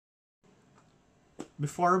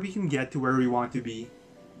Before we can get to where we want to be,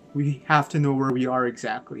 we have to know where we are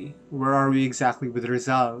exactly. Where are we exactly with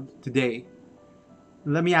Rizal today?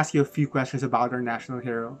 Let me ask you a few questions about our national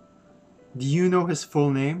hero. Do you know his full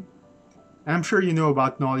name? I'm sure you know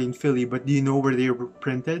about Nolly and Philly, but do you know where they were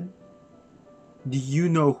printed? Do you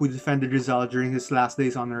know who defended Rizal during his last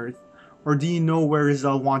days on Earth? Or do you know where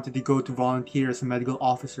Rizal wanted to go to volunteer as a medical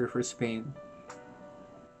officer for Spain?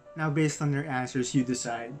 Now, based on your answers, you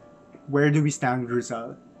decide. Where do we stand with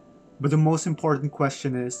Rizal? But the most important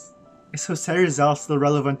question is Jose Rizal still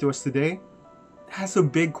relevant to us today? That's a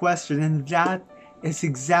big question, and that is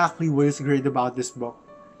exactly what is great about this book.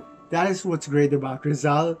 That is what's great about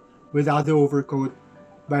Rizal Without the Overcoat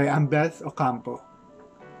by Ambeth Ocampo.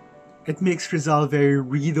 It makes Rizal very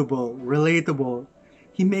readable, relatable.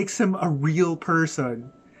 He makes him a real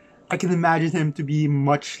person. I can imagine him to be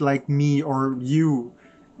much like me or you.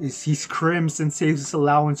 He scrimps and saves his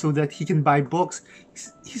allowance so that he can buy books.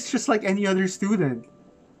 He's just like any other student.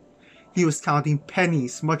 He was counting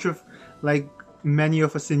pennies, much of like many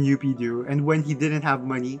of us in UP do, and when he didn't have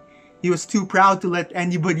money, he was too proud to let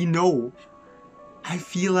anybody know. I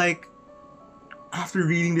feel like after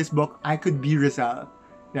reading this book, I could be Rizal.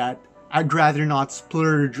 That I'd rather not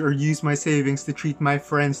splurge or use my savings to treat my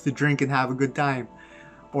friends to drink and have a good time.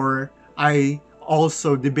 Or I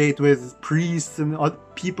also debate with priests and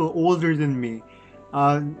people older than me.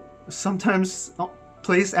 Sometimes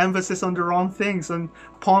place emphasis on the wrong things, on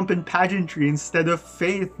pomp and pageantry instead of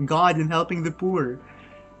faith, God, and helping the poor.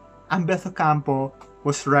 Ambeth Ocampo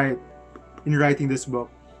was right in writing this book.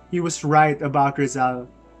 He was right about Rizal.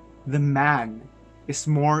 The man is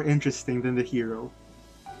more interesting than the hero.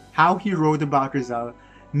 How he wrote about Rizal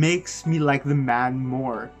makes me like the man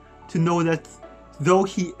more. To know that though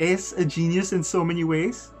he is a genius in so many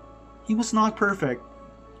ways, he was not perfect.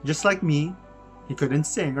 Just like me, he couldn't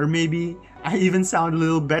sing. Or maybe I even sound a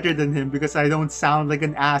little better than him because I don't sound like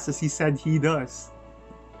an ass as he said he does.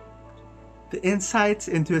 The insights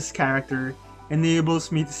into his character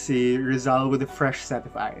enables me to see Rizal with a fresh set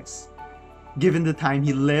of eyes. Given the time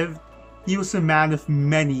he lived, he was a man of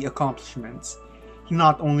many accomplishments. He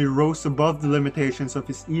not only rose above the limitations of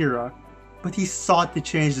his era, but he sought to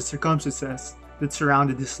change the circumstances that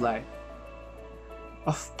surrounded his life.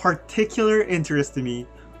 Of particular interest to me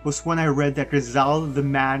was when I read that Rizal the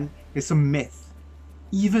man is a myth,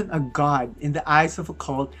 even a god in the eyes of a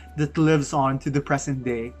cult that lives on to the present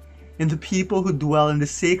day, and the people who dwell in the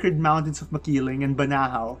sacred mountains of Makiling and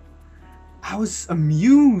Banahaw. I was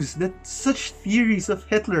amused that such theories of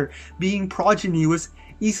Hitler being progeny was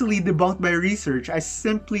easily debunked by research. I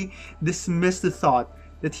simply dismissed the thought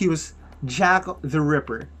that he was Jack the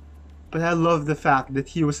Ripper. But I love the fact that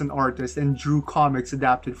he was an artist and drew comics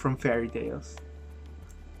adapted from fairy tales.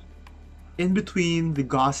 In between the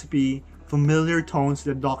gossipy, familiar tones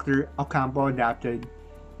that Dr. Ocampo adapted,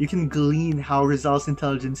 you can glean how Rizal's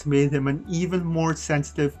intelligence made him an even more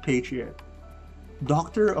sensitive patriot.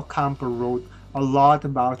 Dr. Ocampo wrote a lot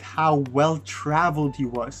about how well-traveled he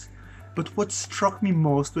was, but what struck me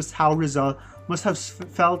most was how Rizal must have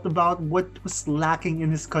felt about what was lacking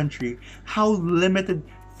in his country, how limited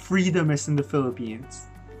freedom is in the Philippines.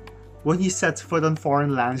 When he sets foot on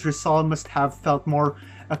foreign lands, Rizal must have felt more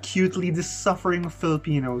acutely the suffering of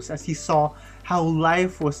Filipinos as he saw how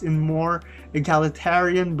life was in more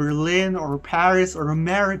egalitarian Berlin or Paris or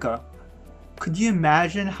America. Could you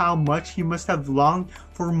imagine how much he must have longed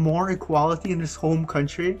for more equality in his home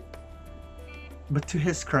country? But to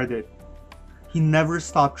his credit, he never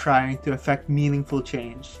stopped trying to effect meaningful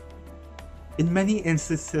change. In many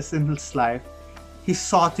instances in his life, he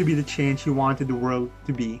sought to be the change he wanted the world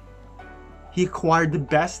to be. He acquired the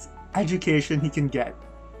best education he can get.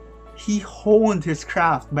 He honed his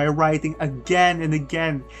craft by writing again and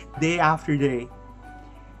again, day after day.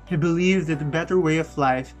 He believed that a better way of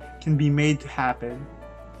life can be made to happen,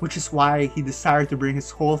 which is why he desired to bring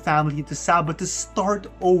his whole family to Sabah to start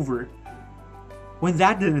over. When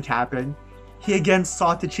that didn't happen, he again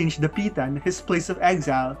sought to change Dapitan, his place of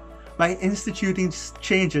exile, by instituting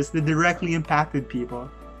changes that directly impacted people.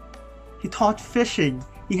 He taught fishing,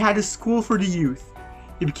 he had a school for the youth,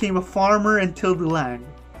 he became a farmer and tilled the land.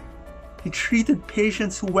 He treated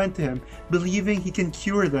patients who went to him, believing he can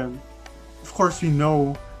cure them. Of course, we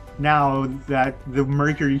know now that the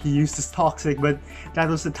mercury he used is toxic, but that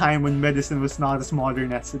was a time when medicine was not as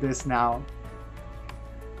modern as it is now.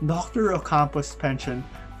 Dr. Ocampo's penchant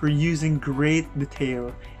for using great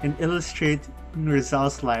detail and illustrate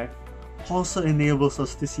Rizal's life also enables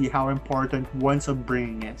us to see how important one's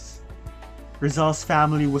upbringing is. Rizal's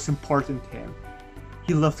family was important to him.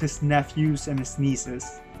 He loved his nephews and his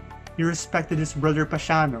nieces. He respected his brother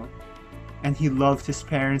Pasiano. and he loved his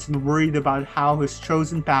parents and worried about how his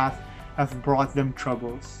chosen path have brought them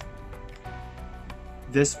troubles.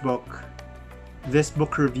 This book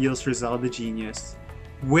reveals Rizal the genius,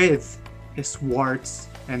 with his warts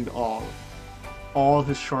and all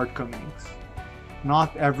his shortcomings.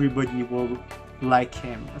 Not everybody will like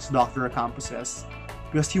him, as Dr. Ocampo says,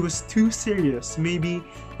 because he was too serious, maybe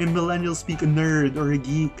in millennials speak a nerd or a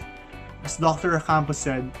geek. As Dr. Ocampo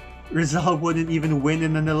said, Rizal wouldn't even win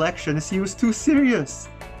in an election as he was too serious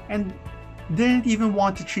and didn't even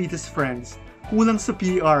want to treat his friends. Kulang sa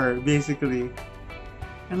PR, basically.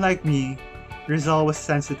 And like me, Rizal was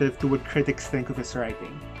sensitive to what critics think of his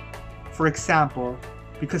writing. For example,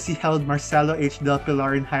 because he held Marcelo H. del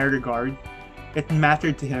Pilar in high regard, it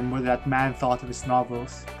mattered to him what that man thought of his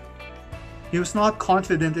novels. He was not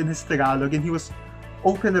confident in his Tagalog and he was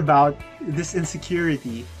open about this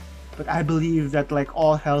insecurity. But I believe that like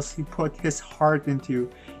all else he put his heart into,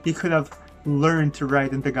 he could have learned to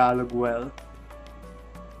write in Tagalog well.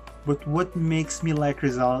 But what makes me like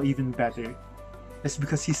Rizal even better is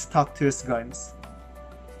because he stuck to his guns.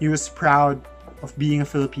 He was proud of being a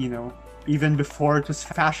Filipino, even before it was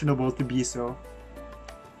fashionable to be so.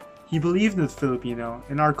 He believed in the Filipino,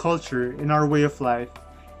 in our culture, in our way of life,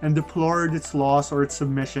 and deplored its loss or its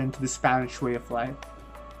submission to the Spanish way of life.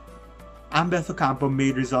 Ambeth Ocampo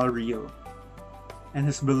made Rizal real, and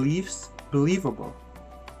his beliefs believable.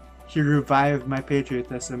 He revived my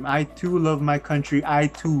patriotism. I too love my country. I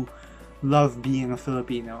too love being a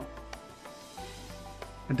Filipino.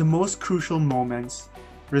 At the most crucial moments,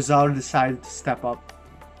 Rizal decided to step up.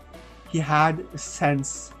 He had a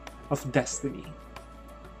sense of destiny.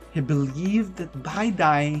 He believed that by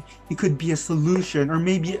dying, he could be a solution or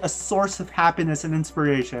maybe a source of happiness and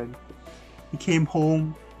inspiration. He came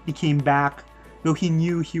home, he came back, though he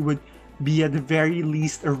knew he would be at the very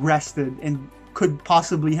least arrested and could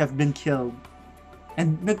possibly have been killed.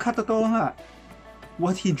 And nagkatotoo nga.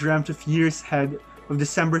 What he dreamt of years ahead of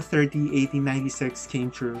December 30, 1896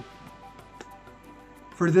 came true.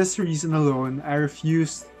 For this reason alone, I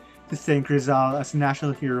refused to think Rizal as a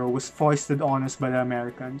national hero was foisted on us by the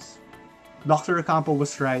Americans. Dr. Ocampo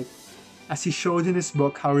was right, as he showed in his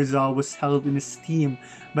book how Rizal was held in esteem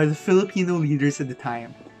by the Filipino leaders at the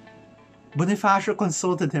time. Bonifacio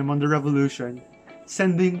consulted him on the revolution,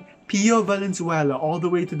 sending Pio Valenzuela all the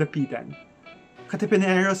way to Dapitan.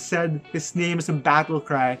 Katipunero said his name as a battle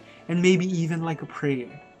cry and maybe even like a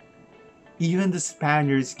prayer. Even the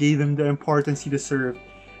Spaniards gave him the importance he deserved.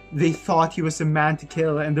 They thought he was a man to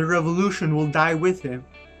kill and the revolution will die with him.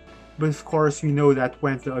 But of course we know that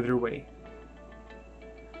went the other way.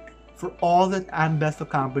 For all that Ambeth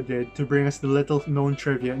Ocampo did to bring us the little known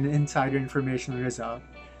trivia and insider information on Rizal,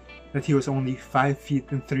 that he was only 5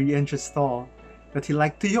 feet and 3 inches tall, that he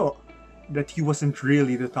liked tuyo, that he wasn't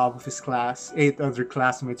really the top of his class, 8 other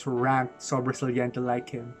classmates were ranked sobresaliente like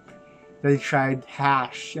him, that he tried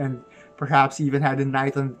hash and perhaps even had a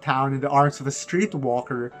night on the town in the arms of a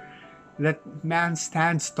streetwalker. That man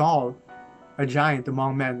stands tall, a giant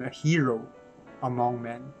among men, a hero among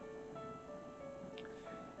men.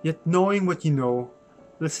 Yet knowing what you know,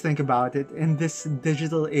 let's think about it. In this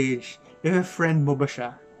digital age, if a friend mo ba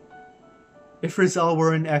siya? If Rizal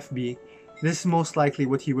were an FB, this is most likely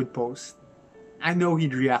what he would post. I know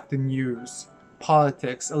he'd react to news,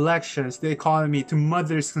 politics, elections, the economy, to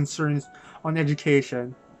mother's concerns on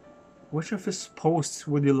education. Which of his posts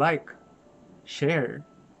would you like? Share?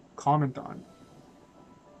 Comment on?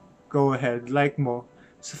 Go ahead, like mo.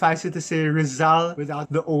 Suffice it to say, Rizal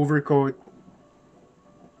without the overcoat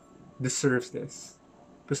deserves this.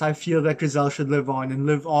 Because I feel that Rizal should live on and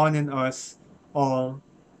live on in us all.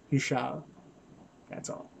 He shall. That's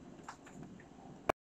all.